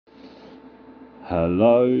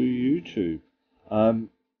Hello YouTube. Tony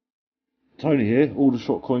here,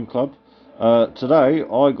 Aldershot Coin Club. Today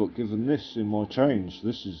I got given this in my change.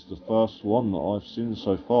 This is the first one that I've seen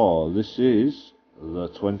so far. This is the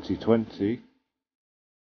 2020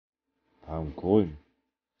 pound coin.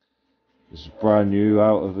 This is brand new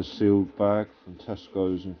out of a sealed bag from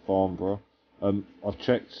Tesco's in Farnborough. I've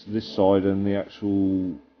checked this side and the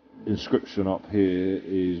actual inscription up here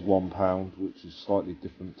is £1, which is slightly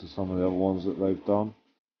different to some of the other ones that they've done.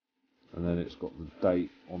 And then it's got the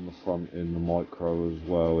date on the front in the micro as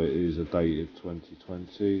well. It is a dated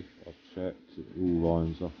 2020. I've checked, it all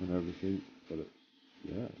lines up and everything. But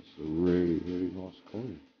it's a really nice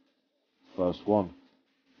coin. First one.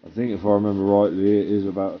 I think if I remember rightly, it is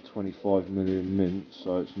about a 25 million mint,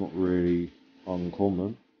 so it's not really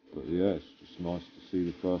uncommon. But yeah, it's just nice to see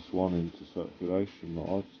the first one into circulation that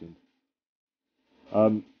I've seen.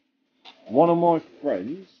 One of my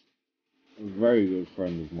friends, a very good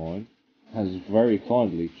friend of mine, has very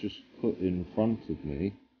kindly just put in front of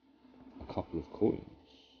me a couple of coins.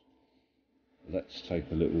 Let's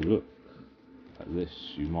take a little look at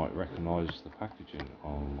this. You might recognise the packaging.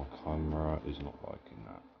 Oh, my camera is not liking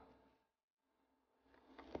that.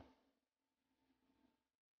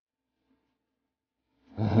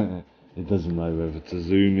 It doesn't know whether to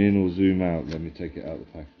zoom in or zoom out. Let me take it out of the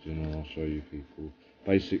packaging and I'll show you people.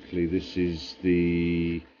 Basically, this is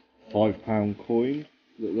the £5 coin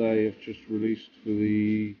that they have just released for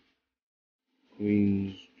the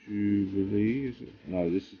Queen's Jubilee, is it? No,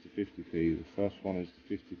 this is the 50p. The first one is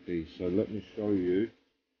the 50p. So let me show you.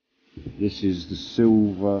 This is the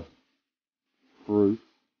silver proof,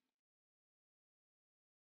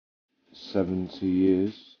 70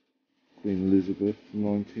 years. Queen Elizabeth from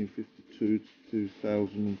 1952 to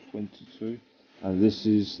 2022, and this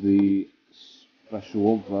is the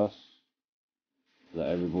special obverse that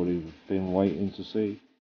everybody's been waiting to see.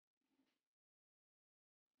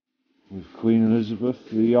 With Queen Elizabeth,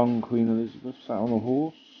 the young Queen Elizabeth, sat on a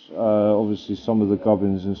horse. Obviously some of the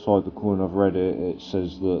gubbins inside the coin, I've read it, it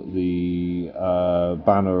says that the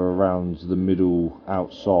banner around the middle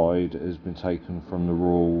outside has been taken from the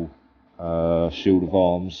royal shield of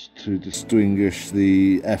arms to distinguish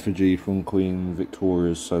the effigy from Queen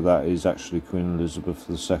Victoria's, so that is actually Queen Elizabeth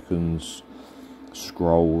II's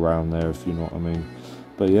scroll around there, if you know what I mean.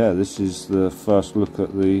 But yeah, this is the first look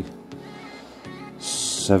at the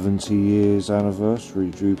 70 years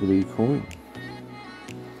anniversary Jubilee coin.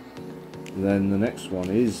 Then the next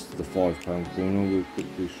one is the £5 coin. I will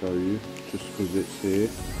quickly show you just because it's here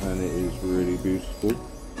and it is really beautiful.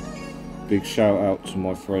 Big shout out to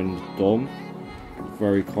my friend Dom,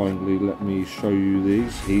 very kindly let me show you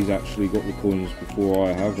these. He's actually got the coins before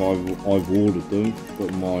I have. I've ordered them,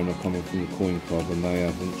 but mine are coming from the coin club and they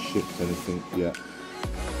haven't shipped anything yet.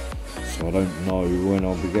 So I don't know when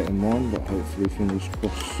I'll be getting mine, but hopefully fingers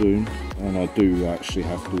crossed soon. And I do actually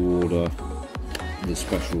have to order the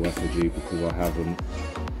special effigy because I haven't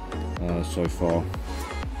so far.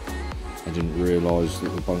 I didn't realise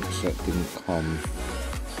that the bunc set didn't come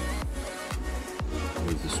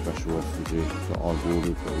with the special effigy that I've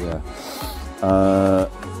ordered, but yeah.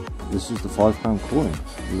 This is the £5 coin.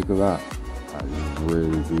 Look at that. That is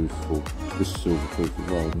really beautiful. This is silver proof as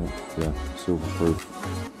well, isn't it? Yeah, silver proof.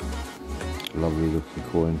 Lovely looking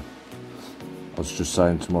coin. I was just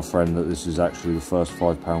saying to my friend that this is actually the first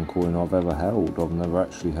 £5 coin I've ever held. I've never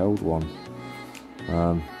actually held one.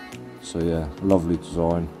 So yeah, lovely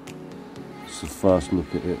design. It's the first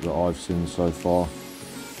look at it that I've seen so far.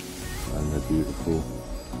 And they're beautiful.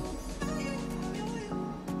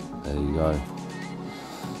 There you go.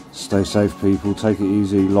 Stay safe people, take it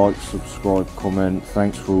easy, like, subscribe, comment.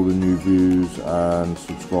 Thanks for all the new views and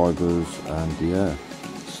subscribers, and yeah,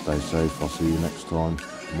 stay safe. I'll see you next time.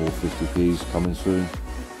 More 50p's coming soon.